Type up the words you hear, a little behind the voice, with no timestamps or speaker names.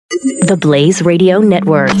the Blaze Radio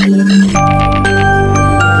Network.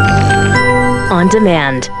 On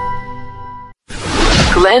demand.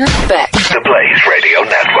 Glenn Beck. The Blaze Radio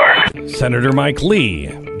Network. Senator Mike Lee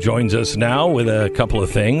joins us now with a couple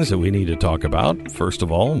of things that we need to talk about. First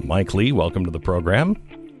of all, Mike Lee, welcome to the program.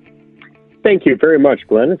 Thank you very much,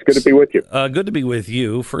 Glenn. It's good to be with you. Good to be with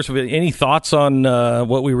you. First of all, any thoughts on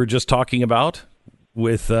what we were just talking about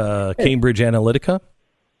with Cambridge Analytica?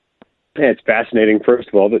 It's fascinating, first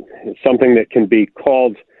of all, that it's something that can be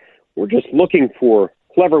called, we're just looking for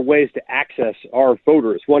clever ways to access our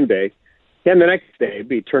voters one day, and the next day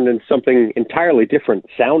be turned into something entirely different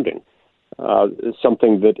sounding,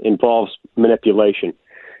 something that involves manipulation.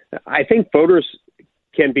 I think voters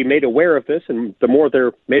can be made aware of this, and the more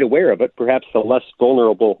they're made aware of it, perhaps the less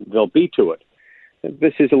vulnerable they'll be to it.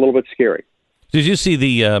 This is a little bit scary. Did you see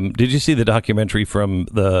the documentary from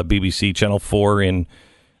the BBC Channel 4 in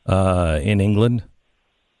England?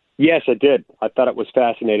 Yes, I did. I thought it was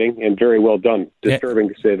fascinating and very well done. Disturbing,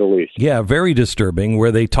 to say the least. Yeah, very disturbing,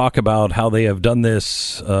 where they talk about how they have done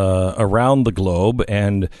this around the globe,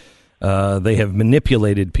 and they have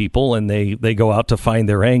manipulated people, and they go out to find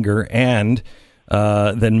their anger, and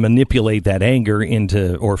then manipulate that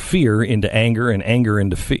anger or fear into anger, and anger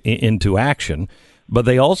into action. But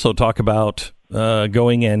they also talk about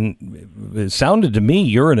going and it sounded to me,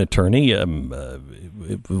 you're an attorney,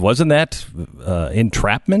 wasn't that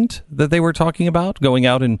entrapment that they were talking about, going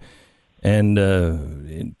out and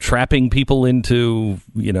trapping people into,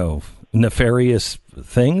 nefarious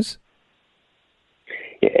things?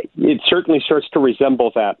 It certainly starts to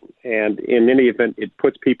resemble that, and in any event, it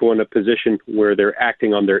puts people in a position where they're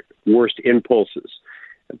acting on their worst impulses.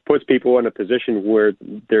 It puts people in a position where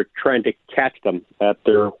they're trying to catch them at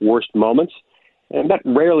their worst moments, and that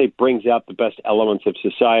rarely brings out the best elements of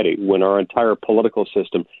society when our entire political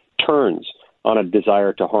system turns on a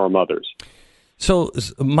desire to harm others. So,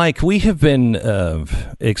 Mike, we have been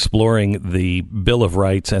exploring the Bill of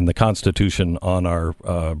Rights and the Constitution on our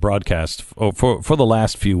broadcast for the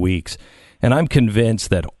last few weeks, and I'm convinced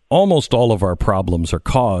that almost all of our problems are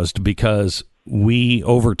caused because we,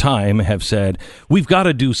 over time, have said, we've got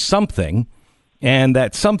to do something, and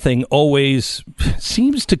that something always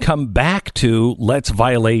seems to come back to, let's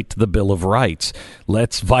violate the Bill of Rights,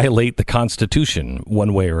 let's violate the Constitution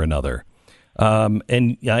one way or another.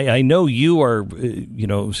 And I know you are,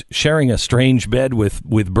 sharing a strange bed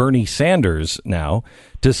with Bernie Sanders now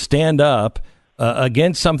to stand up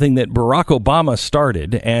against something that Barack Obama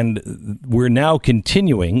started, and we're now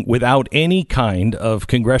continuing without any kind of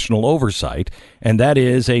congressional oversight, and that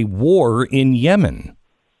is a war in Yemen.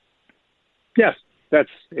 Yes, that's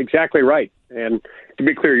exactly right. And to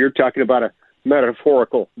be clear, you're talking about a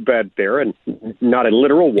metaphorical bed there and not a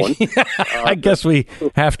literal one. I guess we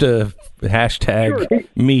have to hashtag sure,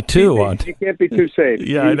 me too. You can't be too safe.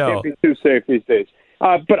 Yeah, I know. You can't be too safe these days.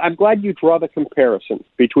 But I'm glad you draw the comparison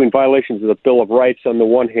between violations of the Bill of Rights on the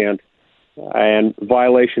one hand and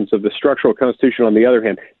violations of the structural Constitution on the other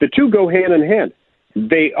hand. The two go hand in hand.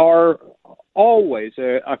 They are always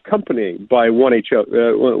accompanied by one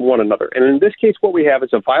another. And in this case, what we have is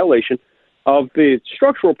a violation of the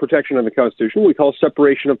structural protection of the Constitution we call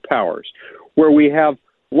separation of powers, where we have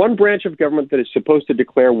one branch of government that is supposed to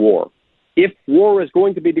declare war. If war is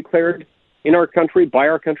going to be declared in our country, by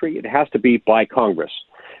our country, it has to be by Congress.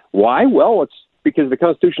 Why? Well, it's because the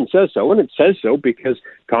Constitution says so, and it says so because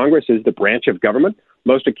Congress is the branch of government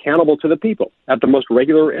most accountable to the people at the most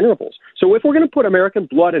regular intervals. So if we're going to put American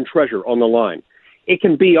blood and treasure on the line, it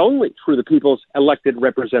can be only through the people's elected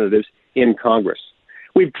representatives in Congress.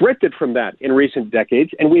 We've drifted from that in recent decades,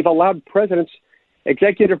 and we've allowed presidents,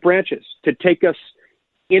 executive branches, to take us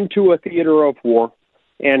into a theater of war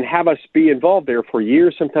and have us be involved there for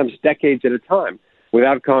years, sometimes decades at a time,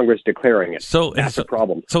 without Congress declaring it. That's a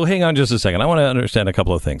problem. So hang on just a second. I want to understand a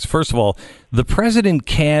couple of things. First of all, the president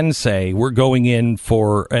can say we're going in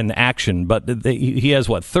for an action, but he has,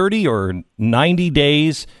 30 or 90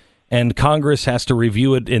 days, and Congress has to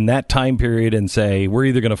review it in that time period and say, we're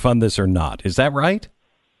either going to fund this or not. Is that right?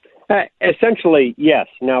 Essentially, yes.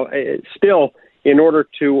 Now, still, in order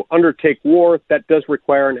to undertake war, that does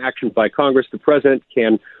require an action by Congress. The president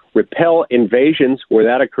can repel invasions where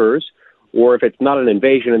that occurs, or if it's not an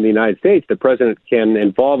invasion in the United States, the president can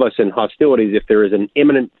involve us in hostilities if there is an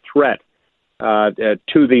imminent threat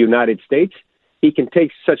to the United States. He can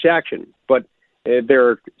take such action, but there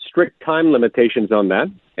are strict time limitations on that,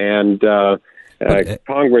 and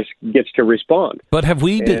Congress gets to respond. But have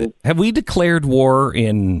we declared war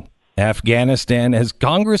in Afghanistan? Has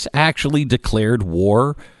Congress actually declared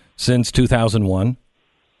war since 2001?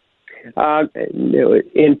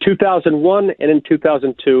 In 2001 and in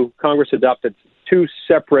 2002, Congress adopted two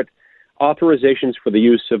separate authorizations for the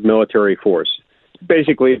use of military force,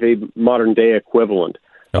 basically the modern-day equivalent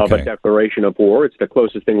of a declaration of war. It's the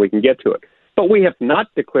closest thing we can get to it. But we have not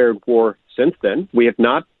declared war since then. We have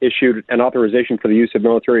not issued an authorization for the use of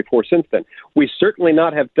military force since then. We certainly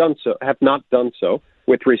have not done so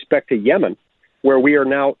with respect to Yemen, where we are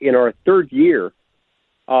now in our third year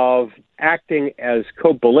of acting as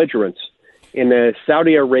co-belligerents in a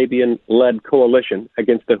Saudi Arabian-led coalition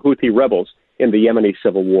against the Houthi rebels in the Yemeni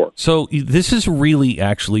civil war. So this is really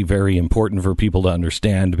actually very important for people to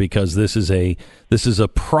understand, because this is a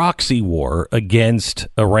proxy war against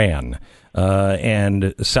Iran.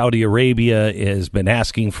 And Saudi Arabia has been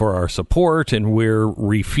asking for our support, and we're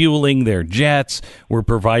refueling their jets. We're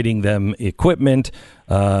providing them equipment,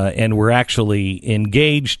 and we're actually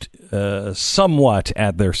engaged somewhat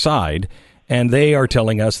at their side. And they are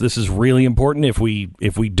telling us this is really important. If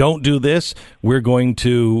we don't do this, we're going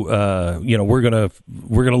to we're going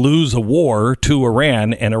to lose a war to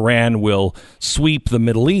Iran, and Iran will sweep the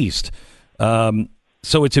Middle East.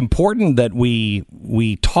 So it's important that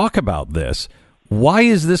we talk about this. Why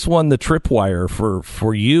is this one the tripwire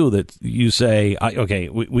for you, that you say,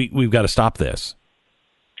 we've got to stop this?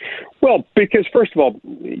 Well, because first of all,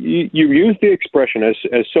 you use the expression, as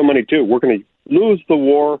so many do, we're going to lose the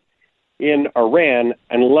war in Iran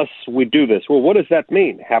unless we do this. Well, what does that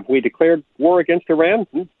mean? Have we declared war against Iran?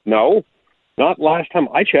 No, not last time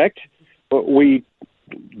I checked. But we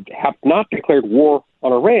have not declared war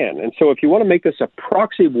on Iran. And so if you want to make this a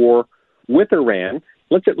proxy war with Iran,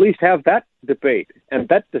 let's at least have that debate and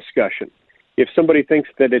that discussion. If somebody thinks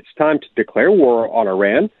that it's time to declare war on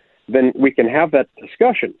Iran, then we can have that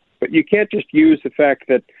discussion. But you can't just use the fact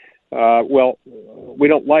that, we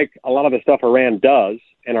don't like a lot of the stuff Iran does,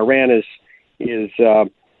 and Iran is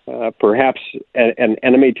perhaps an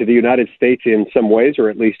enemy to the United States in some ways, or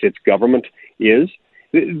at least its government is.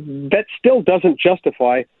 That still doesn't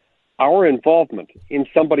justify our involvement in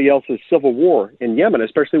somebody else's civil war in Yemen,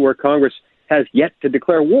 especially where Congress has yet to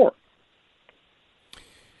declare war.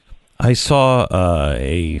 I saw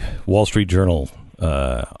a Wall Street Journal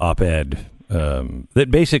op-ed that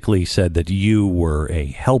basically said that you were a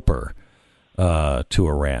helper to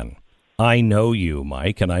Iran. I know you,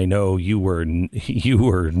 Mike, and I know you were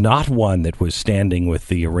not one that was standing with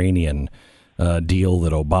the Iranian deal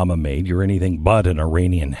that Obama made. You're anything but an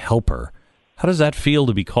Iranian helper. How does that feel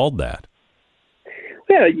to be called that?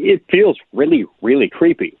 Yeah, it feels really, really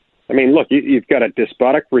creepy. I mean, look, you've got a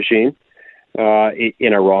despotic regime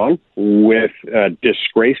in Iran with a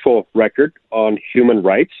disgraceful record on human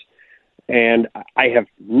rights, and I have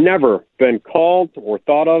never been called or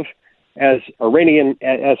thought of as an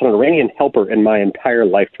Iranian helper in my entire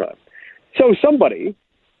lifetime. So somebody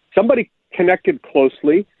connected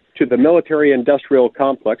closely to the military-industrial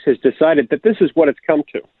complex has decided that this is what it's come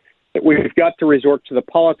to, that we've got to resort to the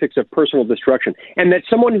politics of personal destruction, and that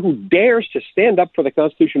someone who dares to stand up for the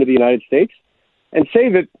Constitution of the United States and say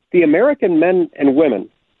that the American men and women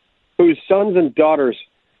whose sons and daughters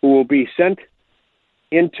who will be sent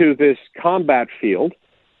into this combat field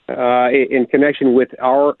in connection with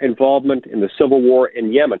our involvement in the civil war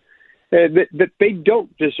in Yemen, that they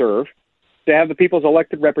don't deserve to have the people's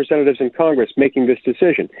elected representatives in Congress making this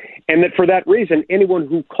decision. And that for that reason, anyone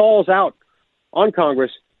who calls out on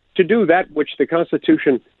Congress to do that which the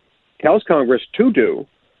Constitution tells Congress to do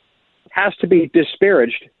has to be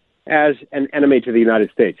disparaged as an enemy to the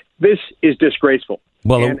United States. This is disgraceful.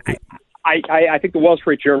 Well, and I think the Wall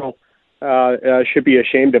Street Journal should be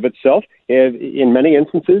ashamed of itself. In many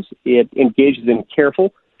instances, it engages in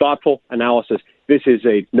careful, thoughtful analysis. This is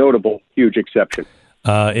a notable, huge exception.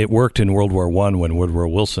 It worked in World War I when Woodrow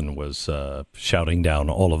Wilson was shouting down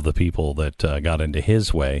all of the people that got into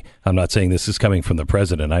his way. I'm not saying this is coming from the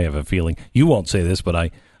president. I have a feeling, you won't say this, but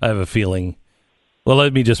I have a feeling, well,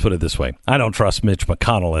 let me just put it this way. I don't trust Mitch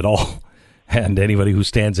McConnell at all. And anybody who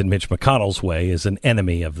stands in Mitch McConnell's way is an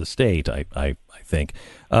enemy of the state, I think.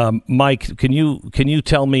 Mike, can you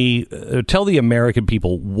tell me, tell the American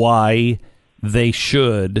people why they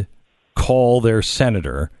should call their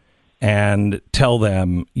senator and tell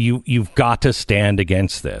them you've got to stand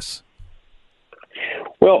against this?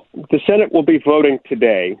 Well, the Senate will be voting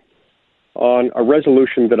today on a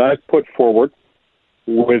resolution that I've put forward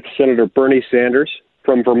with Senator Bernie Sanders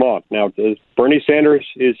from Vermont. Now, Bernie Sanders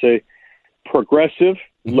is a progressive,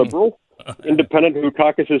 liberal, independent who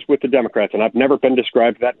caucuses with the Democrats, and I've never been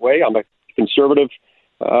described that way. I'm a conservative,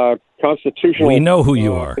 constitutional. We know who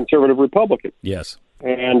you are. Conservative Republican. Yes.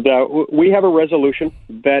 And we have a resolution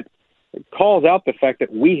that calls out the fact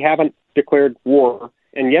that we haven't declared war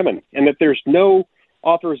and Yemen, and that there's no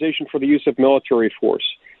authorization for the use of military force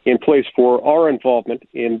in place for our involvement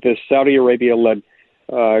in this Saudi Arabia-led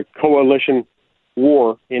coalition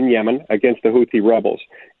war in Yemen against the Houthi rebels.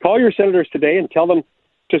 Call your senators today and tell them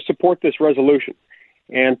to support this resolution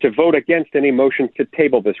and to vote against any motion to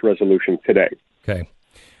table this resolution today. Okay.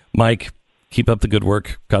 Mike, keep up the good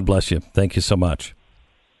work. God bless you. Thank you so much.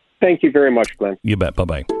 Thank you very much, Glenn. You bet.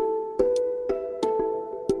 Bye-bye.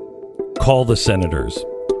 Call the senators.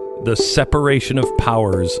 The separation of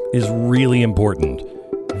powers is really important.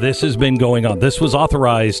 This has been going on. This was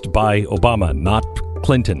authorized by Obama, not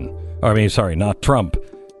Clinton. Not Trump.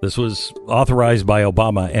 This was authorized by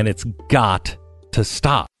Obama, and it's got to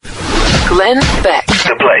stop. Glenn Beck.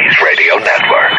 The Blaze Radio Network.